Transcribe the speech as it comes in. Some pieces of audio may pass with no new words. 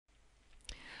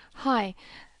Hi,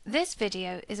 this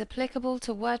video is applicable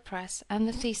to WordPress and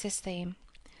the Thesis theme.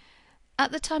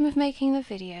 At the time of making the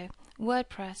video,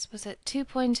 WordPress was at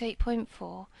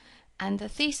 2.8.4 and the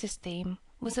Thesis theme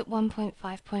was at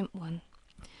 1.5.1.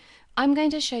 I'm going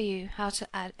to show you how to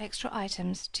add extra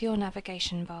items to your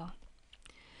navigation bar.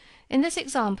 In this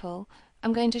example,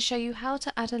 I'm going to show you how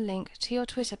to add a link to your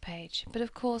Twitter page, but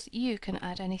of course you can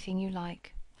add anything you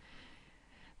like.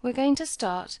 We're going to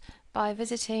start by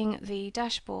visiting the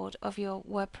dashboard of your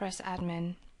WordPress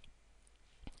admin.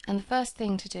 And the first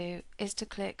thing to do is to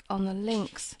click on the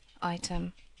Links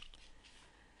item.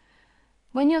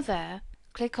 When you're there,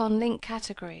 click on Link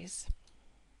Categories.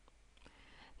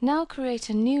 Now create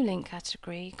a new link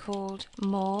category called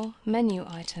More Menu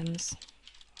Items.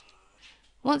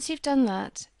 Once you've done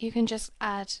that, you can just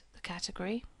add the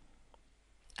category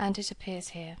and it appears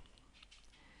here.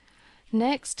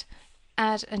 Next,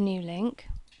 add a new link.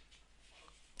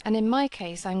 And in my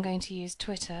case, I'm going to use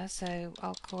Twitter, so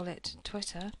I'll call it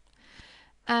Twitter,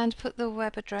 and put the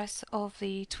web address of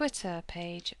the Twitter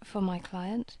page for my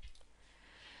client,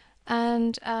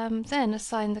 and then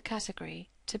assign the category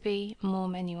to be More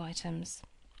Menu Items.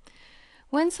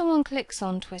 When someone clicks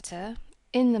on Twitter,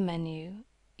 in the menu,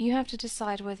 you have to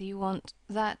decide whether you want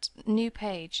that new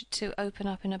page to open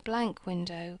up in a blank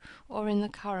window or in the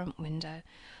current window.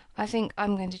 I think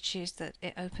I'm going to choose that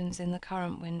it opens in the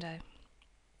current window,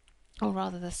 or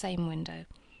rather the same window.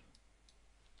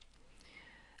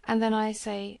 And then I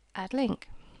say add link.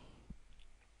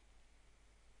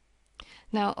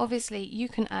 Now obviously you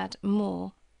can add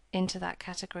more into that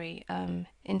category,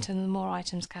 into the more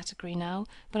items category now,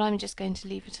 but I'm just going to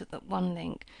leave it at that one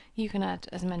link. You can add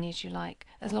as many as you like,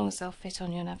 as long as they'll fit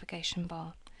on your navigation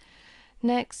bar.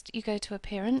 Next you go to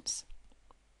Appearance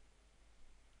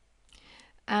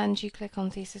and you click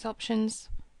on Thesis Options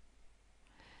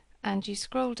and you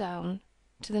scroll down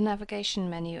to the navigation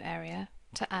menu area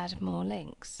to add more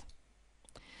links.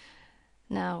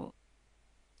 Now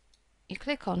you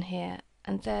click on here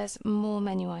and there's more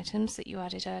menu items that you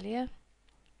added earlier,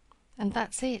 and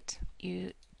that's it.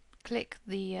 You click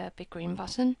the big green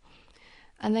button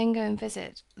and then go and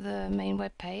visit the main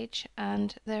web page,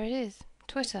 and there it is,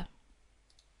 Twitter.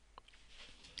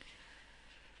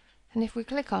 And if we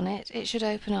click on it, it should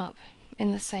open up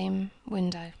in the same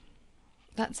window.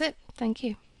 That's it. Thank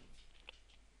you.